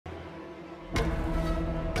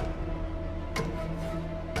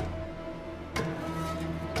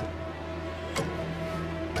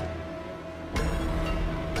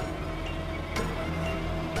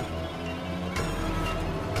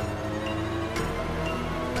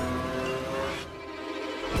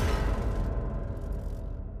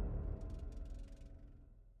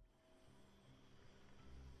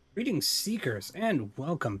Greetings, Seekers, and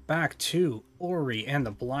welcome back to Ori and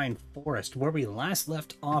the Blind Forest. Where we last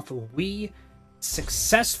left off, we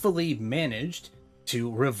successfully managed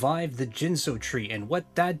to revive the Jinso tree, and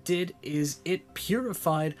what that did is it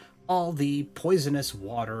purified all the poisonous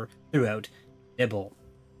water throughout Nibble.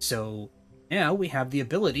 So now we have the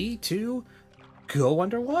ability to go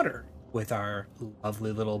underwater with our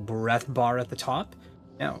lovely little breath bar at the top.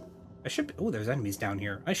 Now, I should be... Oh, there's enemies down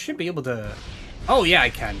here. I should be able to... Oh, yeah, I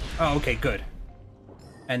can. Oh, okay, good.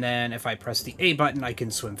 And then if I press the A button, I can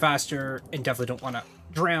swim faster and definitely don't want to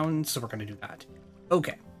drown, so we're going to do that.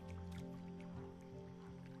 Okay.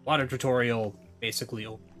 Water tutorial basically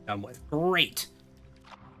done with. Great.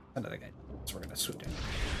 Another guy. So we're going to swim down.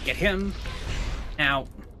 Get him. Now.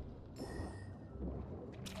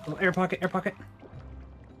 Little air pocket, air pocket.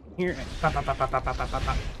 Here. Pop, pop, pop, pop, pop, pop, pop,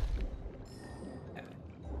 pop.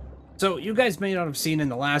 So, you guys may not have seen in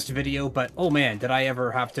the last video, but oh man, did I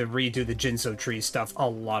ever have to redo the Jinso tree stuff a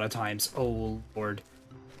lot of times. Oh lord.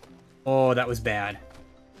 Oh, that was bad.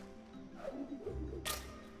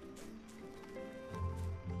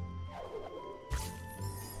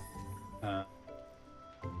 I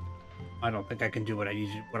don't think I can do what I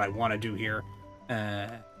need to, what I want to do here.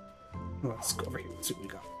 Let's go over here and see what we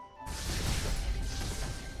got.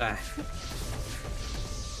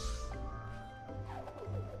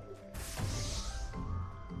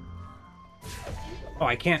 Oh,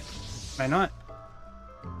 I can't. Can I not?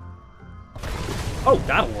 Oh,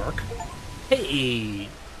 that'll work. Hey!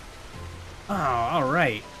 Oh,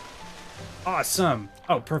 alright. Awesome.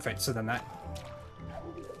 Oh, perfect. So then that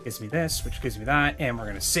gives me this, which gives me that, and we're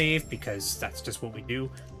gonna save, because that's just what we do.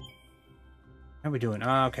 How are we doing?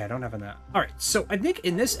 Oh, okay, I don't have enough. Alright, so I think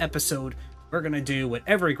in this episode, we're gonna do what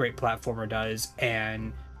every great platformer does,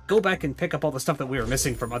 and go back and pick up all the stuff that we were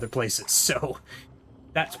missing from other places. So,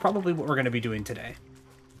 that's probably what we're gonna be doing today.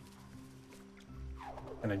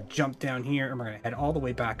 Gonna jump down here, and we're gonna head all the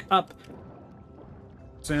way back up.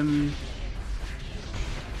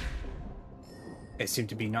 They seem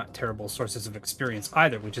to be not terrible sources of experience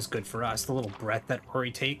either, which is good for us. The little breath that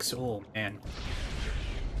Ori takes, oh man.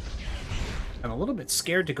 I'm a little bit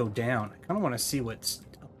scared to go down. I kind of want to see what's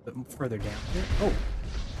a bit further down here. Oh.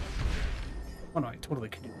 Oh no, I totally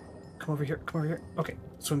can do it. Come over here, come over here. Okay,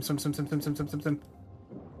 swim, swim, swim, swim, swim, swim, swim, swim, swim.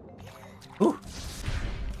 Ooh.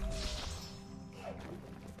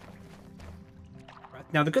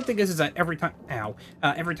 Now, the good thing is that every time,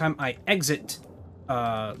 every time I exit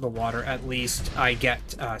the water, at least I get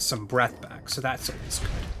some breath back, so that's always good.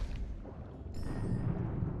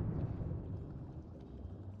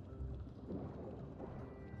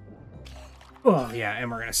 Oh, yeah,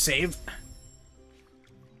 and we're gonna save.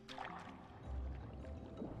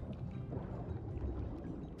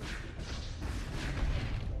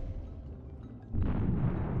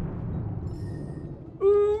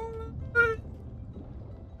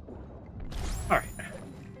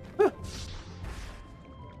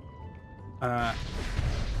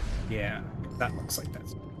 Yeah, that looks like that.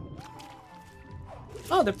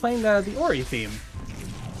 Oh, they're playing the Ori theme.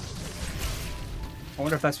 I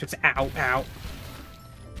wonder if that's fixed. Ow, ow.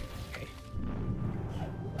 Okay.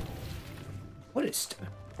 What is...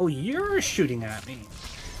 Oh, you're shooting at me.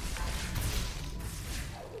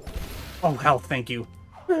 Oh, health, thank you.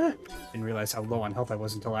 Didn't realize how low on health I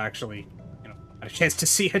was until I actually, had a chance to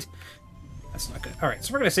see it. That's not good. Alright,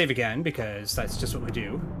 so we're gonna save again, because that's just what we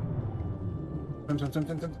do.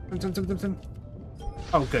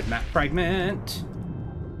 Oh, good, map fragment.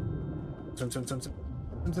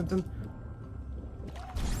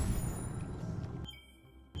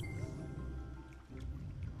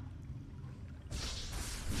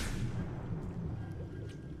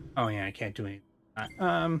 Oh yeah, I can't do any of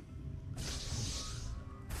that.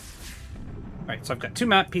 Alright, so I've got 2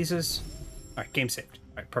 map pieces. Alright, game saved.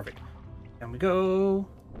 Alright, perfect. Down we go.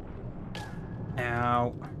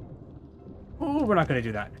 Now. Oh, we're not going to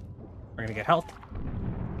do that. We're going to get health.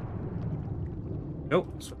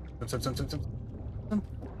 Nope.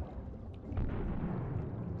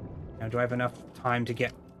 Now, do I have enough time to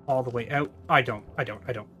get all the way out? I don't. We're going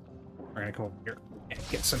to come over here and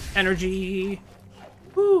get some energy.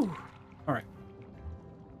 Woo! Alright.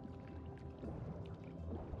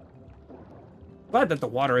 Glad that the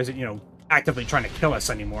water isn't, actively trying to kill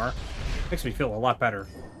us anymore. Makes me feel a lot better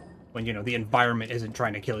when, the environment isn't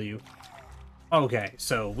trying to kill you. Okay,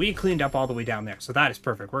 so we cleaned up all the way down there, so that is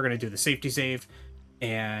perfect. We're going to do the safety save,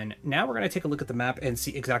 and now we're going to take a look at the map and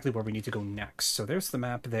see exactly where we need to go next. So there's the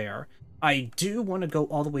map there. I do want to go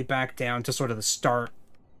all the way back down to sort of the start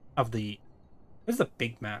of the... Where's the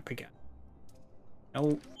big map again?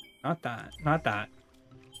 No, not that. Not that.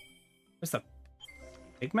 Where's the...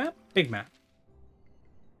 Big map? Big map.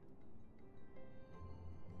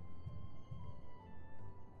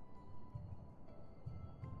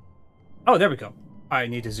 Oh, there we go. I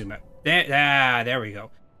need to zoom out. There we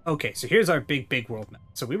go. Okay, so here's our big world map.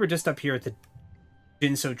 So we were just up here at the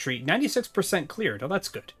Jinso tree. 96% cleared. Oh, that's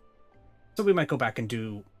good. So we might go back and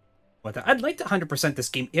do what that. I'd like to 100% this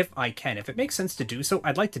game if I can. If it makes sense to do so,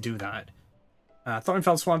 I'd like to do that.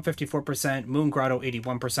 Thornfell Swamp, 54%. Moon Grotto,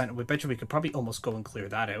 81%. We bet you we could probably almost go and clear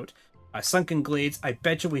that out. Sunken Glades, I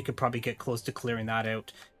bet you we could probably get close to clearing that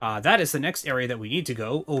out. That is the next area that we need to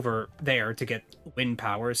go, over there, to get wind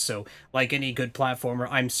powers. So, like any good platformer,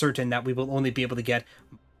 I'm certain that we will only be able to get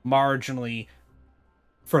marginally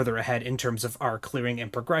further ahead in terms of our clearing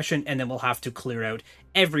and progression, and then we'll have to clear out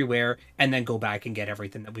everywhere and then go back and get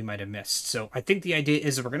everything that we might have missed. So I think the idea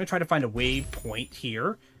is that we're going to try to find a waypoint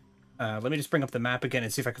here. Let me just bring up the map again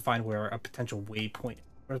and see if I can find where a potential waypoint.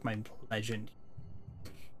 Where's my legend?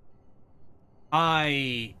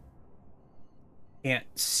 I can't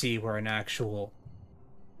see where an actual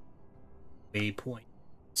waypoint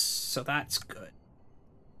is, so that's good.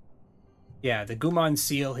 Yeah, the Gumon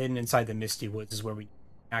Seal hidden inside the Misty Woods is where we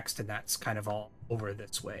next, and that's kind of all over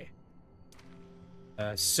this way.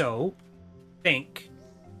 So, I think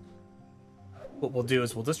what we'll do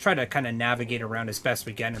is we'll just try to kind of navigate around as best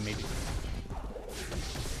we can, and maybe...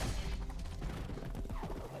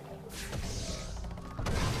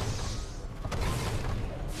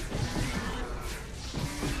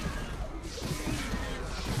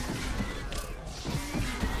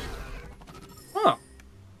 Oh,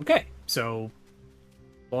 okay, so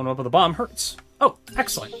blowing up with a bomb hurts. Oh,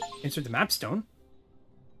 excellent. Insert the map stone.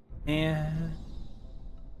 And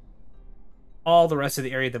all the rest of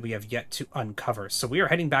the area that we have yet to uncover. So we are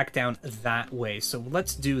heading back down that way. So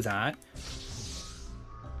let's do that.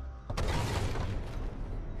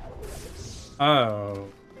 Oh,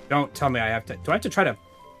 don't tell me I have to... Do I have to try to...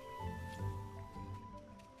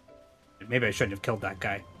 Maybe I shouldn't have killed that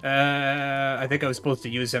guy. I think I was supposed to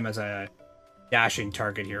use him as a dashing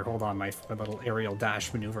target here. Hold on, my little aerial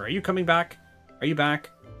dash maneuver. Are you coming back? Are you back?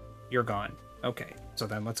 You're gone. Okay, so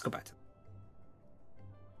then let's go back to...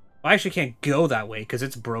 I actually can't go that way because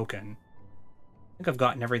it's broken. I think I've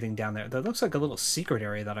gotten everything down there. That looks like a little secret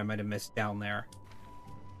area that I might have missed down there.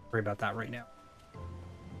 Don't worry about that right now.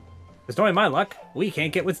 Because knowing my luck, we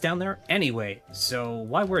can't get what's down there anyway. So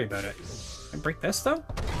why worry about it? Can I break this though?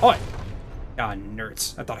 Oh! Ah,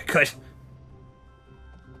 nerds. I thought I could.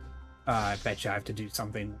 I bet you I have to do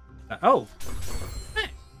something. Oh!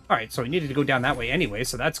 Alright, so we needed to go down that way anyway,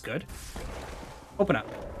 so that's good. Open up.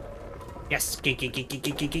 Yes!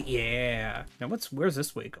 Yeah! Now where's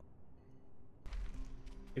this way go?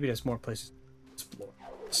 Maybe there's more places to explore.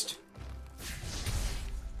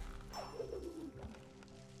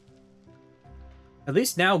 At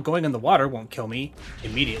least now going in the water won't kill me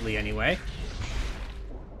immediately anyway.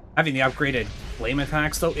 Having the upgraded flame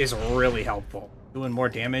attacks, though, is really helpful. Doing more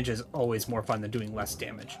damage is always more fun than doing less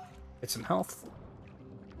damage. Get some health.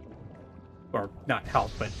 Or, not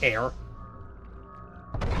health, but air.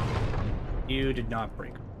 You did not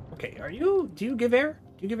break. Okay, do you give air?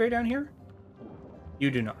 Do you give air down here?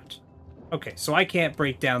 You do not. Okay, so I can't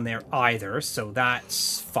break down there either, so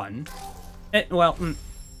that's fun. Okay.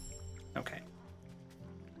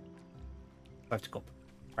 I have to go.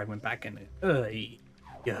 I went back in.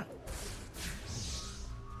 Yeah.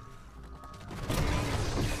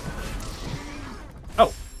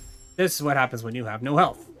 Oh, this is what happens when you have no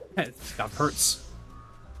health. Stuff hurts.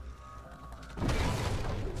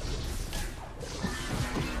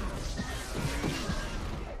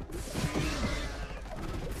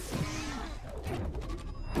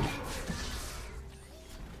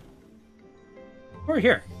 We're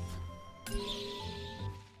here.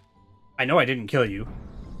 I know I didn't kill you.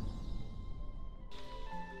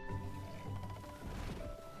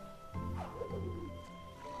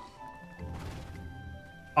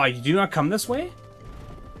 Oh, you do not come this way?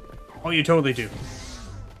 Oh, you totally do.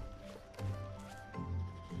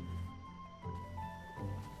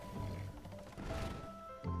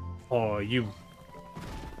 Oh, you...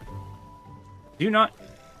 Do you not...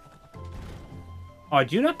 Oh,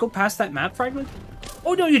 do you not go past that map fragment?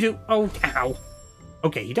 Oh, no, you do. Oh, ow.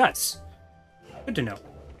 Okay, he does. Good to know.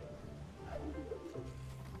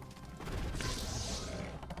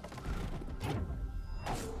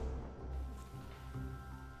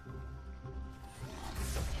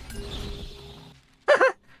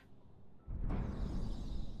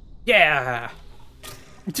 Yeah!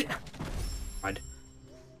 God.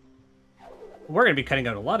 We're going to be cutting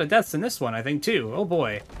out a lot of deaths in this one, I think, too. Oh,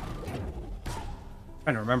 boy.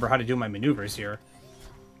 Trying to remember how to do my maneuvers here.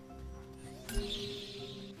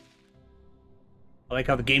 I like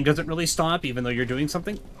how the game doesn't really stop, even though you're doing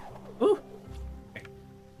something. Ooh. Okay.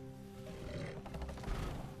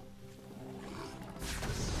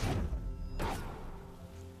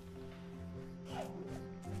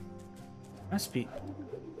 Must be...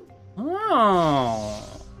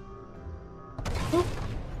 Oh. Ooh.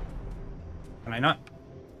 Can I not?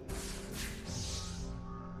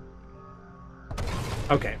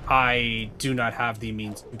 Okay, I do not have the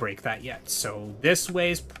means to break that yet, so this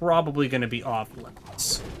way is probably going to be off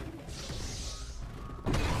limits.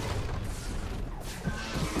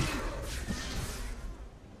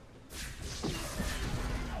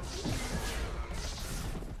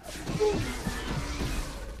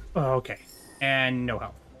 Okay, and no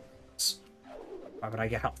health. Why would I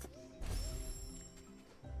get health?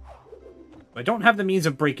 I don't have the means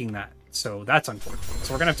of breaking that, so that's unfortunate.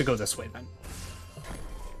 So we're going to have to go this way then.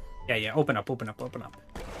 Yeah, open up.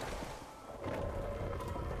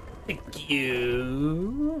 Thank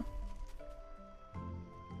you.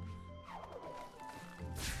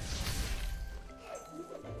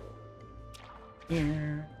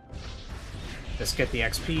 Here. Let's get the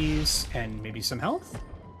XPs and maybe some health.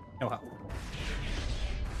 No health.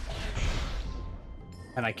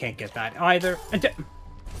 And I can't get that either.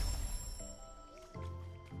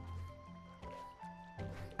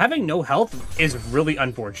 Having no health is really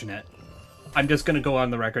unfortunate. I'm just going to go on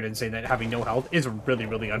the record and say that having no health is really,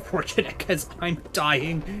 really unfortunate because I'm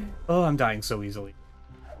dying. Oh, I'm dying so easily.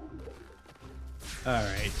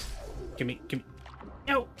 Alright. Give me.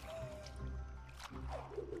 No!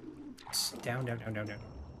 Down.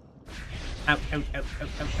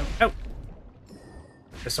 Out.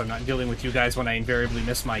 Just so I'm not dealing with you guys when I invariably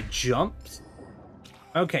miss my jumps.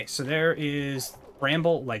 Okay, so there is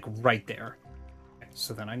Bramble, like, right there.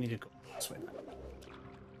 So then I need to go this way.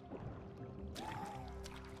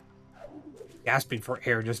 Gasping for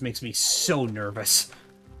air just makes me so nervous.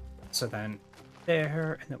 So then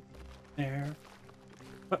there, and then there.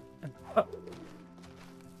 Up, and up.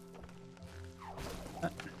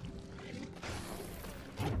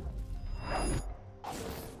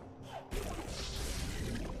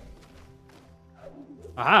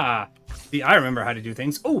 Ah! See, I remember how to do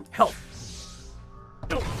things. Oh, help!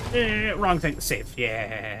 Oh, wrong thing. Save.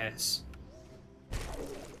 Yes.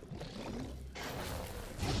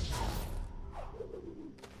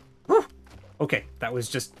 Whew. Okay, that was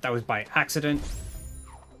by accident.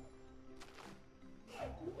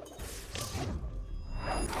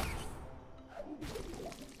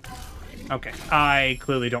 Okay, I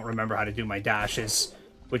clearly don't remember how to do my dashes,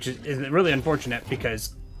 which is really unfortunate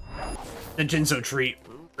because the Jinzo tree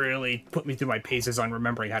really put me through my paces on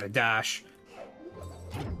remembering how to dash.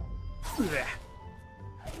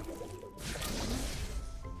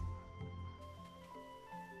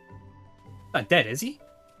 Not dead, is he?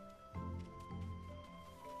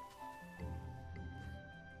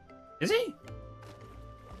 Is he?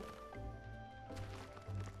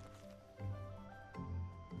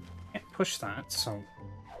 Can't push that, so...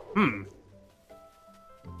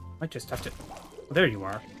 Might just have to... Oh, there you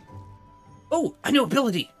are. Oh, a new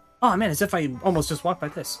ability! Oh man, as if I almost just walked by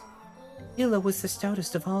this. Hilo was the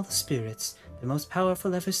stoutest of all the spirits, the most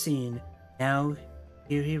powerful ever seen. Now,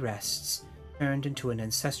 here he rests, turned into an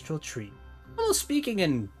ancestral tree. Almost speaking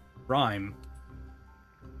in rhyme.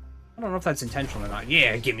 I don't know if that's intentional or not.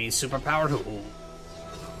 Yeah, give me superpower.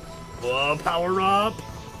 Whoa, power up!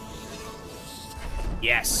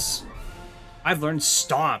 Yes! I've learned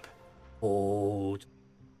Stomp. Oh,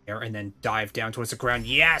 there and then dive down towards the ground.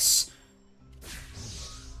 Yes!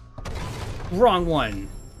 Wrong one.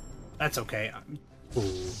 That's okay.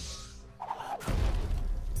 Ooh.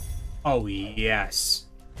 Oh, yes.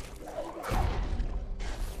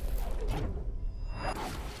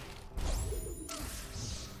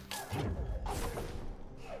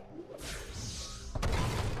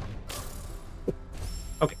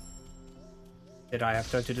 Okay. Did I have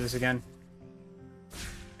to do this again?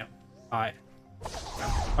 No. No.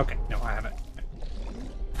 Okay, no, I haven't.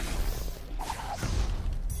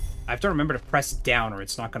 I have to remember to press down or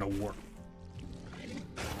it's not going to work.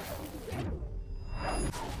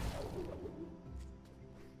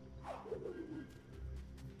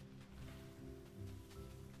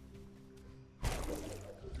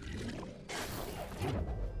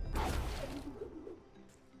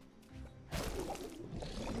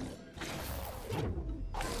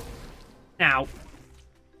 Now.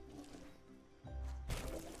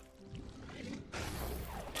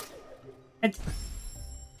 And...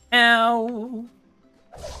 Ow.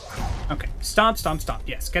 Okay, stomp.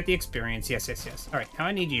 Yes, get the experience. Yes. All right, now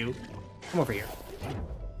I need you. Come over here.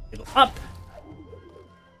 Go up.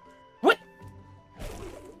 What?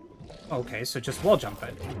 Okay, so just wall jump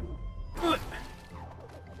it.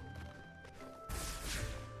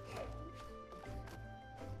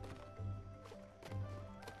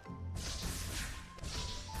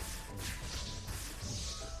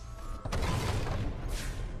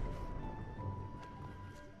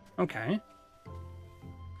 Okay.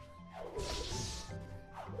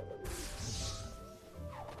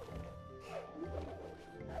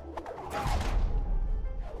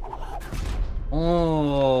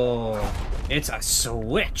 Oh, it's a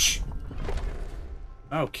switch.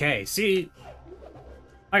 Okay, see,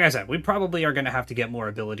 like I said, we probably are going to have to get more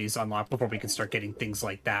abilities unlocked before we can start getting things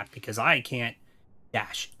like that, because I can't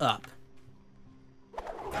dash up.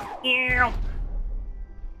 Ew.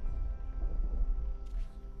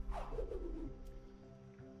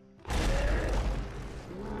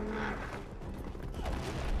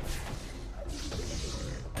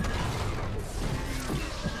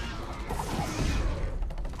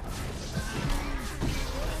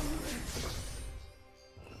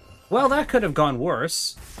 Well, that could have gone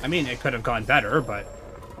worse. I mean, it could have gone better, but...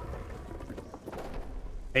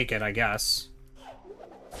 take it, I guess.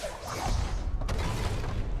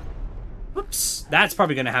 Whoops. That's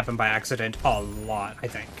probably going to happen by accident a lot, I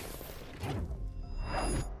think.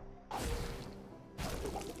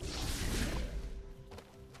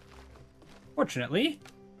 Fortunately,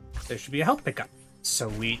 there should be a health pickup.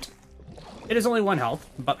 Sweet. It is only 1 health,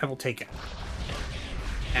 but I will take it.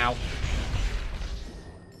 Ow.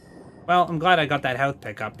 Well, I'm glad I got that health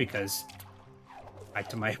pickup, because... back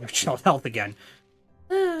to my original health again.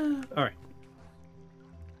 Alright.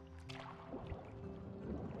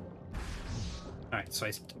 Alright, so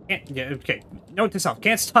I can't... yeah, okay, note to self.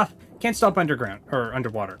 Can't stop underground, or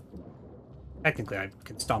underwater. Technically, I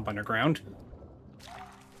can stomp underground.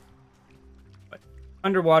 But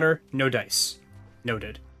underwater, no dice.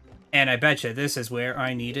 Noted. And I betcha this is where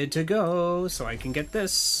I needed to go, so I can get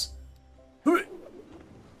this.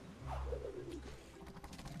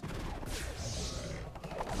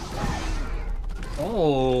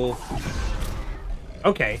 Oh.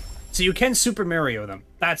 Okay. So you can Super Mario them.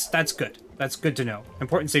 That's good. That's good to know.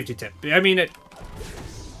 Important safety tip. I mean, it...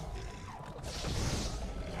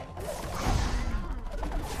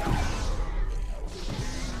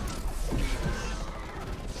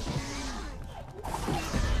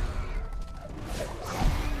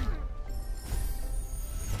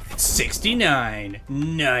 69.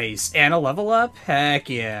 Nice. And a level up? Heck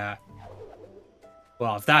yeah.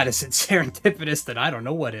 Well, if that isn't serendipitous, then I don't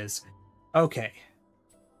know what is. Okay.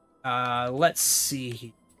 Let's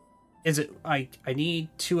see. Is it... I need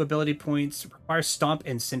 2 ability points. Requires Stomp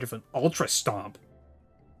and Cinderflame. Ultra Stomp.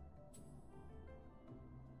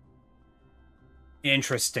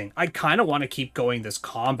 Interesting. I kind of want to keep going this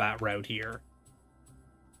combat route here.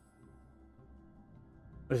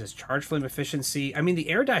 What is this? Charge Flame efficiency? I mean, the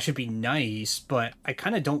air dash would be nice, but I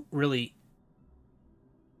kind of don't really...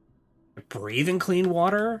 breathe in clean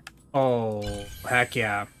water? Oh, heck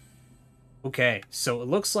yeah. Okay, so it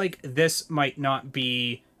looks like this might not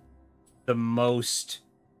be the most...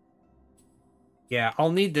 yeah,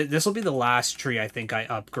 I'll need... this will be the last tree I think I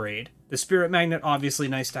upgrade. The Spirit Magnet, obviously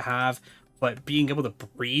nice to have, but being able to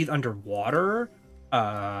breathe underwater...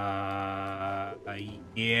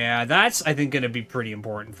 yeah, that's, I think, going to be pretty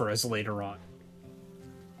important for us later on.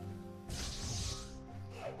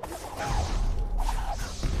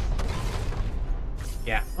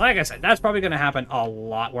 Yeah, like I said, that's probably going to happen a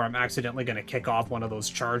lot where I'm accidentally going to kick off one of those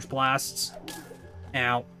charge blasts.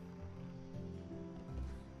 Ow.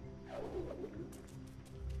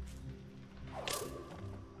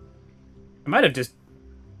 I might have just...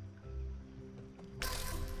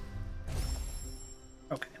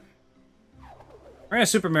 okay. We're going to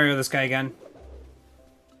Super Mario this guy again.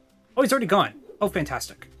 Oh, he's already gone. Oh,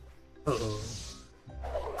 fantastic. Uh-oh.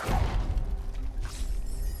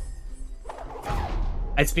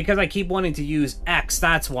 It's because I keep wanting to use X,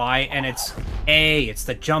 that's why, and it's A, it's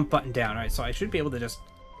the jump button down. Alright, so I should be able to just...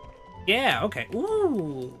 yeah, okay.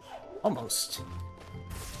 Ooh, almost.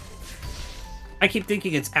 I keep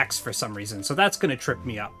thinking it's X for some reason, so that's gonna trip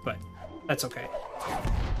me up, but that's okay.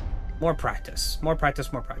 More practice. More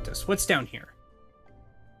practice, more practice. What's down here?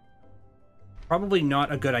 Probably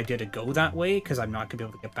not a good idea to go that way, because I'm not gonna be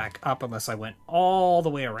able to get back up unless I went all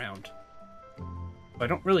the way around. I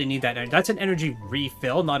don't really need that. That's an energy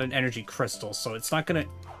refill, not an energy crystal, so it's not going to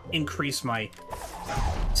increase my...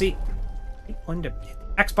 see? Hit the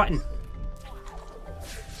X button.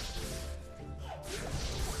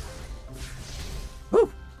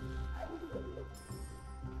 Woo!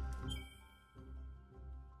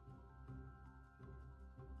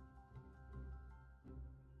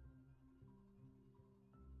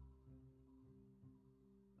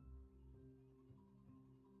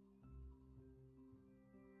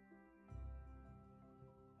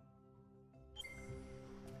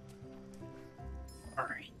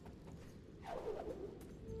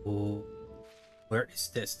 Ooh. Where is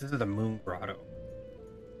this? This is the Moon Grotto.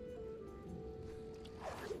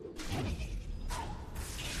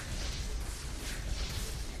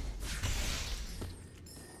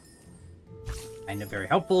 Kind of very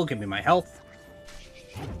helpful. Give me my health.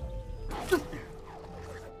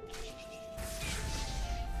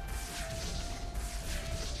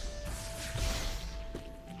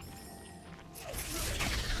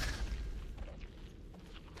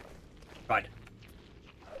 God.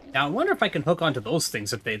 Now I wonder if I can hook onto those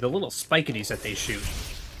things if the little spikities that they shoot.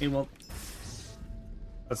 It won't.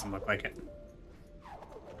 Doesn't look like it.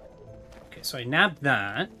 Okay, so I nabbed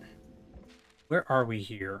that. Where are we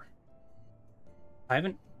here? I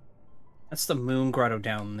haven't... That's the Moon Grotto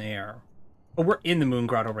down there. Oh, we're in the Moon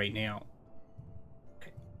Grotto right now.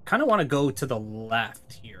 Okay. Kind of want to go to the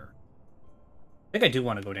left here. I think I do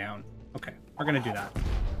want to go down. Okay, we're going to do that.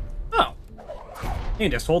 Oh. You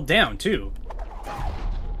can just hold down, too.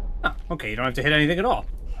 Oh, okay, you don't have to hit anything at all.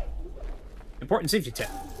 Important safety tip.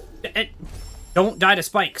 Don't die to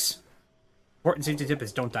spikes. Important safety tip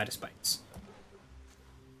is don't die to spikes.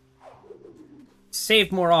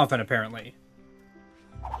 Save more often, apparently.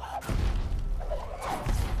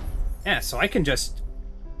 Yeah, so I can just...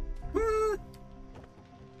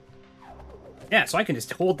 Yeah, so I can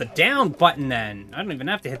just hold the down button then. I don't even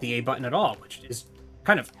have to hit the A button at all, which is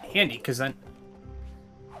kind of handy, because then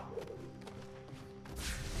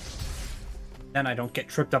I don't get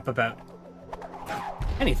tripped up about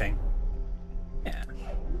anything. Yeah.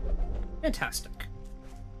 Fantastic.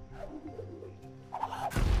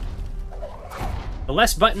 The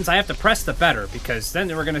less buttons I have to press, the better, because then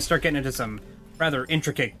we're going to start getting into some rather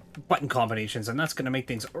intricate button combinations, and that's going to make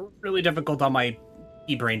things really difficult on my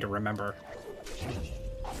e-brain to remember.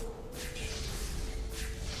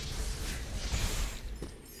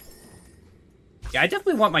 Yeah, I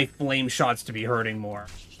definitely want my flame shots to be hurting more.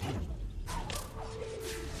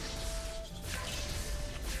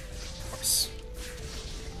 Of course.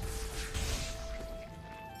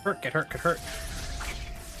 Hurt, get hurt, get hurt.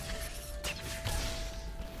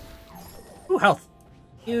 Ooh, health.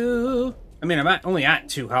 You. I mean, I'm only at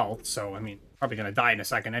 2 health, so, I mean, probably gonna die in a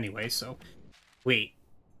second anyway, so... Wait.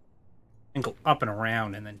 And go up and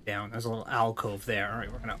around and then down. There's a little alcove there.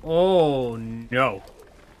 Alright, we're gonna... Oh, no.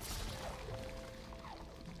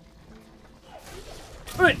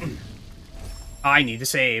 Alright. I need to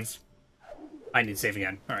save. I need to save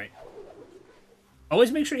again. Alright.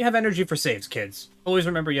 Always make sure you have energy for saves, kids. Always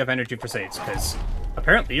remember you have energy for saves, because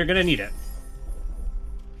apparently you're gonna need it.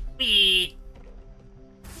 Whee!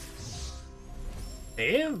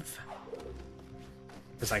 Save.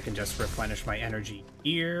 Because I can just replenish my energy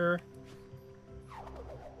here.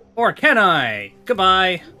 Or can I?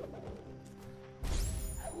 Goodbye.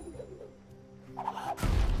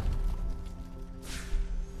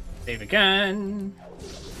 Save again.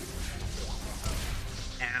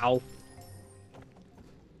 Ow.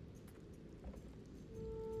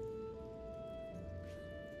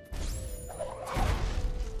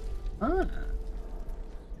 Ah.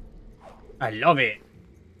 I love it.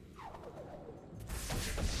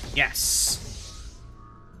 Yes.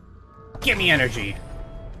 Give me energy.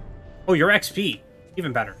 Oh, your XP.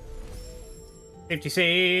 Even better. Safety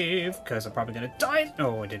save, because I'm probably gonna die.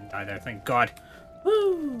 Oh, I didn't die there, thank God.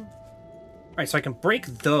 Woo! Alright, so I can break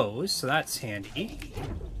those, so that's handy.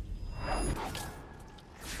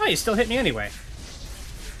 Oh, you still hit me anyway.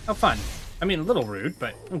 How fun. I mean, a little rude,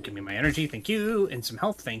 but don't give me my energy, thank you. And some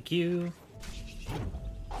health, thank you.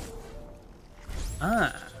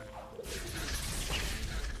 Ah.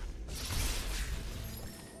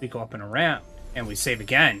 We go up and around, and we save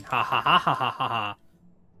again. Ha ha ha ha ha ha ha.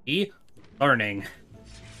 See? Learning.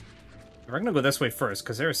 We're gonna go this way first,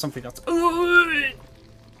 because there is something else. Ooh!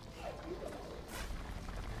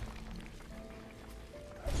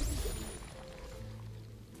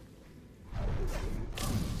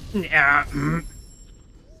 Yeah.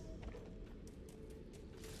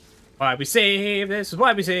 Why we save? This is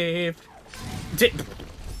why we save.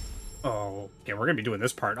 Oh, okay, we're gonna be doing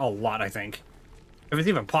this part a lot, I think. If it's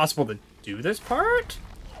even possible to do this part?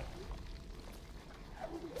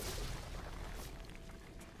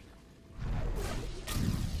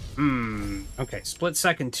 Okay, split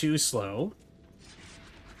second too slow.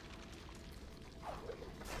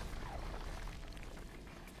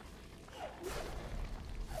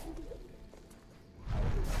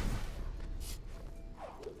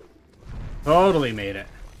 Totally made it.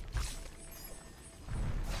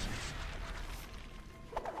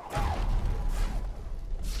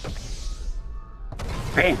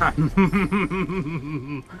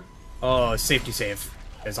 Bam! Oh, safety save,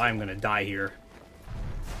 because I'm gonna die here.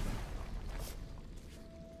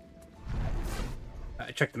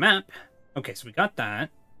 check the map. Okay, so we got that.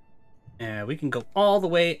 And we can go all the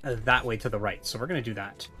way that way to the right. So we're going to do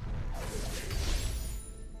that.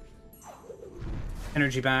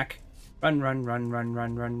 Energy back. Run, run, run, run,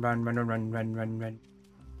 run, run, run, run, run, run, run, run.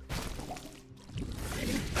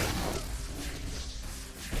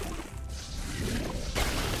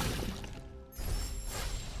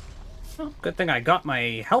 Oh, good thing I got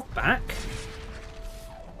my health back.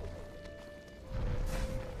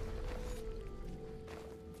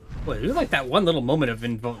 Boy, you like that one little moment of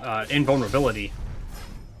invulnerability.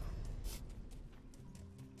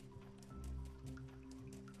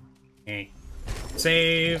 Okay.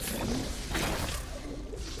 Save.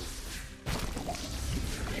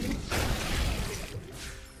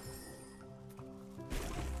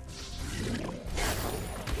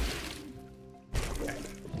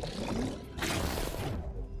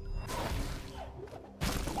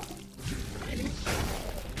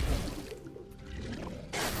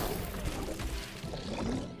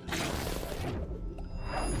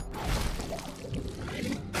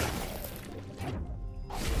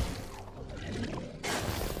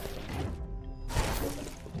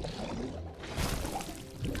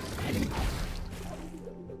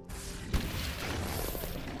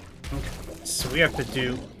 So we have to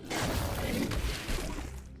do...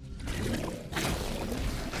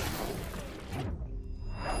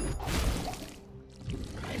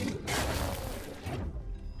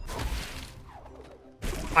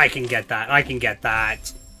 I can get that. I can get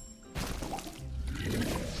that.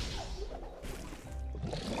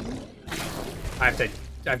 I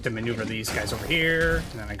have to maneuver these guys over here,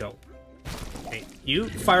 and then I go. Okay, you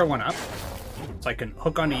fire one up, so I can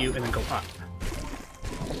hook onto you and then go up.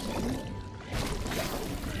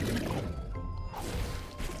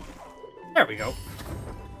 There we go.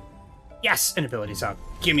 Yes, an ability's up.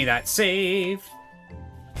 Give me that save.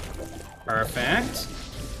 Perfect.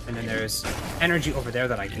 And then there's energy over there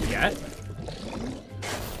that I can get.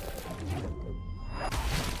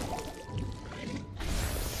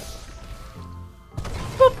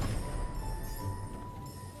 Boop.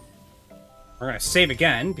 We're gonna save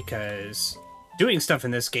again because doing stuff in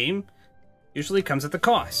this game usually comes at the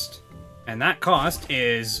cost. And that cost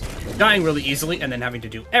is dying really easily and then having to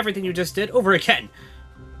do everything you just did over again.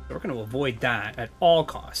 So we're going to avoid that at all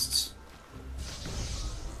costs.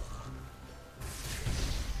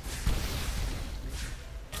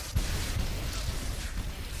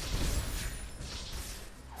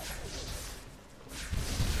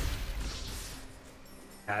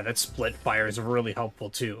 Yeah, that split fire is really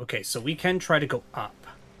helpful too. Okay, so we can try to go up.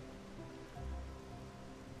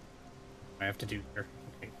 I have to do here.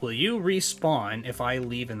 Will you respawn if I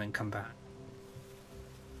leave and then come back?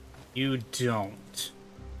 You don't.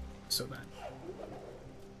 So then...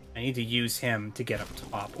 I need to use him to get up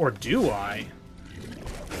top. Or do I?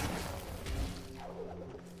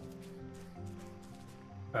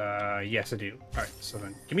 Yes I do. Alright, so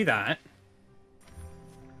then give me that.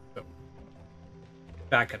 So,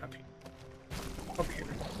 back it up here. Up here.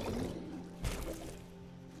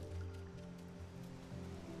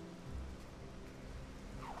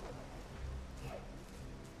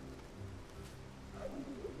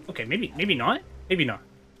 Okay, maybe not. Maybe not.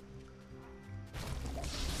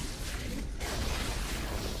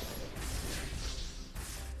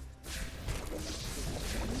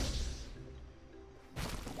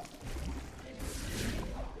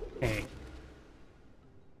 Okay.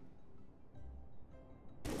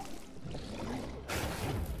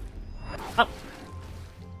 Up.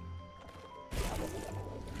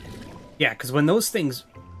 Yeah, because when those things...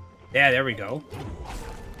 Yeah, there we go.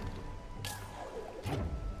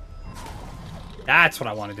 That's what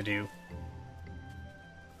I wanted to do.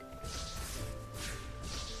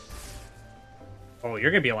 Oh,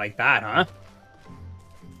 you're gonna be like that, huh?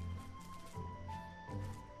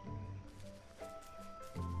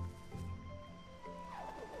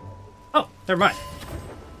 Oh, never mind.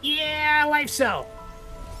 Yeah, life cell.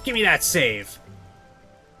 Give me that save.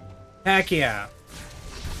 Heck yeah.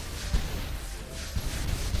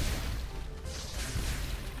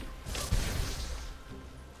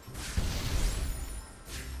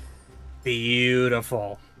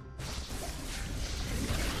 Beautiful.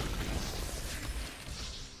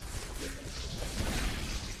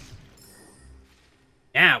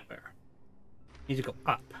 Now where? Need to go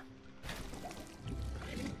up.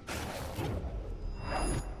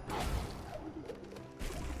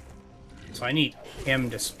 So I need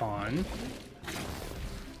him to spawn.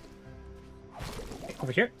 Okay,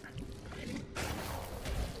 over here.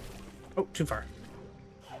 Oh, too far.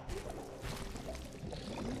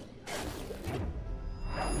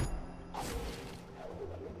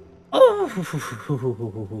 Oh!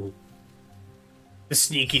 Ooh. The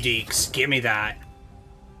sneaky deeks. Give me that.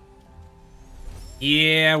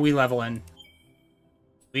 Yeah, we leveling.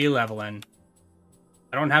 We leveling.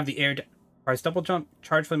 I don't have the air. Price double jump,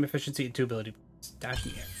 charge flame efficiency, and 2 ability. Dash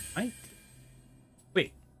in the air. Right?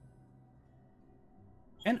 Wait.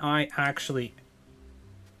 Can I actually...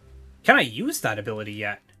 Can I use that ability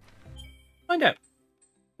yet? Find out.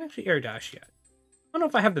 Can I actually air dash yet? I don't know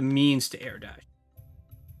if I have the means to air dash.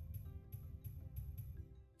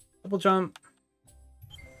 Double jump.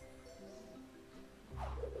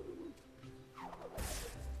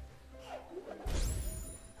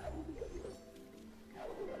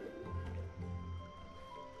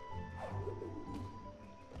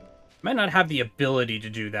 Might not have the ability to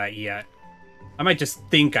do that yet. I might just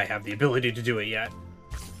think I have the ability to do it yet.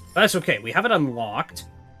 But that's okay. We have it unlocked.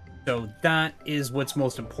 So that is what's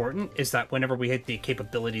most important, is that whenever we hit the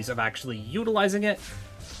capabilities of actually utilizing it,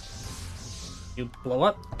 you blow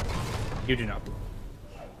up, you do not blow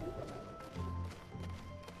up.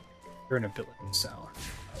 You're an ability cell.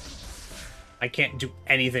 I can't do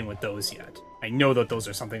anything with those yet. I know that those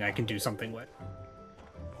are something I can do something with.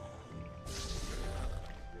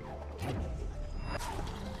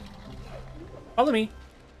 Follow me.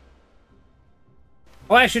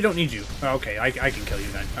 Oh, I actually don't need you. Oh, okay, I can kill you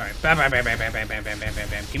then. All right. Bam, bam, bam, bam, bam, bam, bam, bam, bam, bam,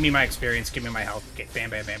 bam. Give me my experience. Give me my health. Okay, bam,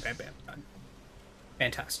 bam, bam, bam, bam. Done.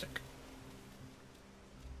 Fantastic.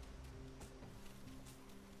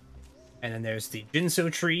 And then there's the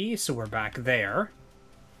Jinso tree, so we're back there.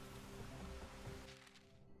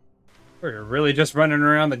 We're really just running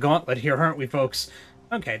around the gauntlet here, aren't we, folks?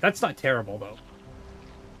 Okay, that's not terrible, though.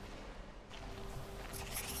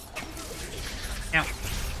 Ow.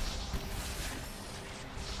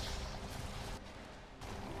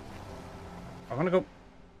 I want to go...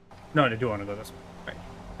 No, I do want to go this way.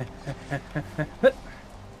 Right.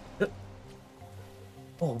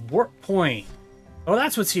 Oh, warp point. Oh,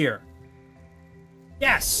 that's what's here.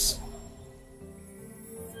 Yes!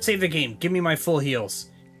 Save the game. Give me my full heals.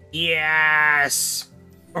 Yes!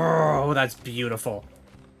 Oh, that's beautiful.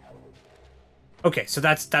 Okay, so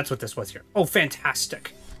that's what this was here. Oh,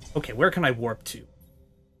 fantastic. Okay, where can I warp to?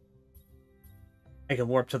 I can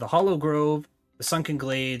warp to the Hollow Grove, the Sunken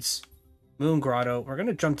Glades, Moon Grotto. We're going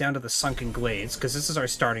to jump down to the Sunken Glades, because this is our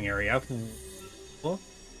starting area. Oh.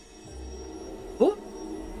 Oh.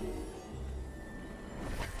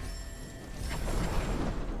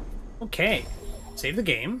 Okay, save the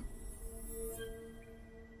game.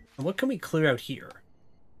 And what can we clear out here?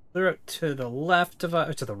 Clear out to the left of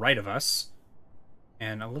us, to the right of us,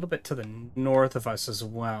 and a little bit to the north of us as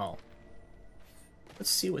well. Let's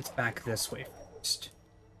see what's back this way first.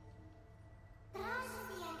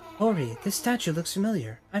 Ori, this statue looks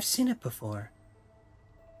familiar. I've seen it before.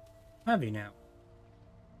 Have you now?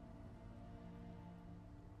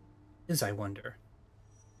 Is I wonder.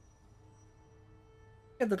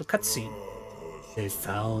 A little cutscene. They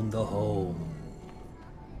found the home.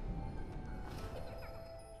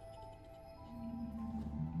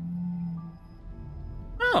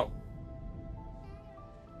 Oh.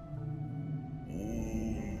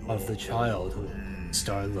 Of the childhood,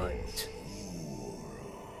 starlight.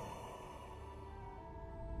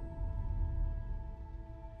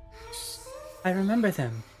 I remember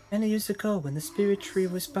them, many years ago when the spirit tree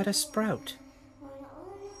was but a sprout.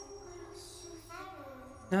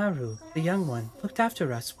 Naru, the young one, looked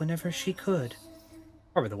after us whenever she could.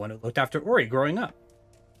 Or the one who looked after Ori growing up.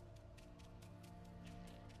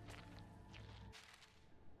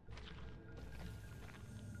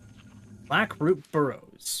 Blackroot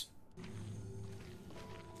Burrows.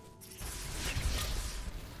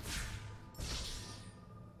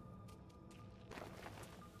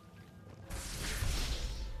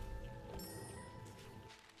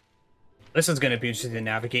 This is going to be interesting to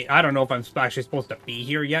navigate. I don't know if I'm actually supposed to be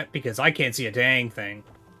here yet, because I can't see a dang thing.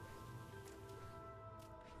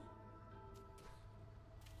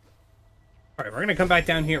 Alright, we're going to come back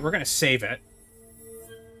down here. We're going to save it.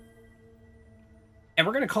 And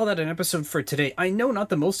we're going to call that an episode for today. I know not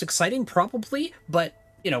the most exciting, probably, but,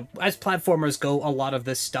 you know, as platformers go, a lot of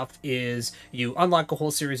this stuff is you unlock a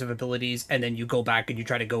whole series of abilities, and then you go back and you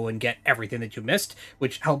try to go and get everything that you missed,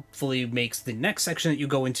 which hopefully makes the next section that you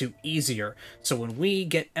go into easier. So when we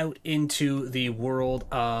get out into the world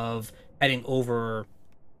of heading over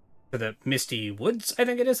to the Misty Woods, I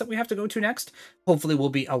think it is, that we have to go to next, hopefully we'll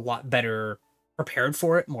be a lot better prepared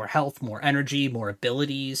for it. More health, more energy, more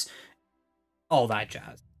abilities, all that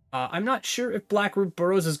jazz. I'm not sure if Blackroot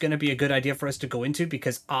Burrows is going to be a good idea for us to go into,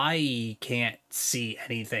 because I can't see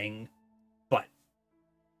anything. But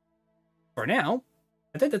for now,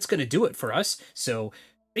 I think that's going to do it for us. So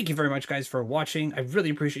Thank you very much, guys, for watching. I really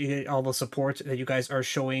appreciate all the support that you guys are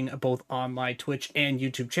showing both on my Twitch and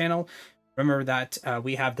YouTube channel. Remember that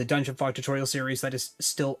we have the Dungeon Fog tutorial series that is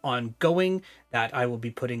still ongoing, that I will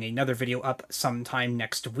be putting another video up sometime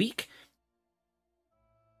next week.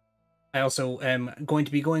 I also am going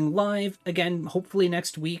to be going live again, hopefully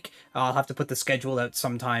next week. I'll have to put the schedule out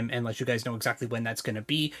sometime and let you guys know exactly when that's going to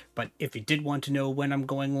be. But if you did want to know when I'm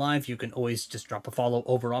going live, you can always just drop a follow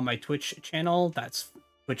over on my Twitch channel. That's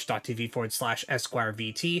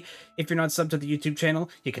twitch.tv/EsquireVT. If you're not subbed to the YouTube channel,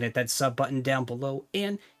 you can hit that sub button down below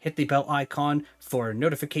and hit the bell icon for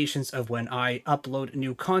notifications of when I upload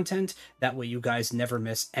new content. That way you guys never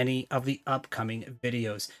miss any of the upcoming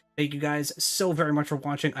videos. Thank you guys so very much for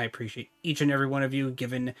watching. I appreciate each and every one of you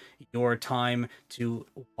giving your time to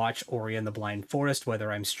watch Ori and the Blind Forest,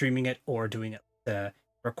 whether I'm streaming it or doing it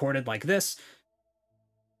recorded like this.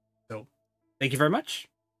 So thank you very much,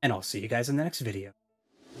 and I'll see you guys in the next video.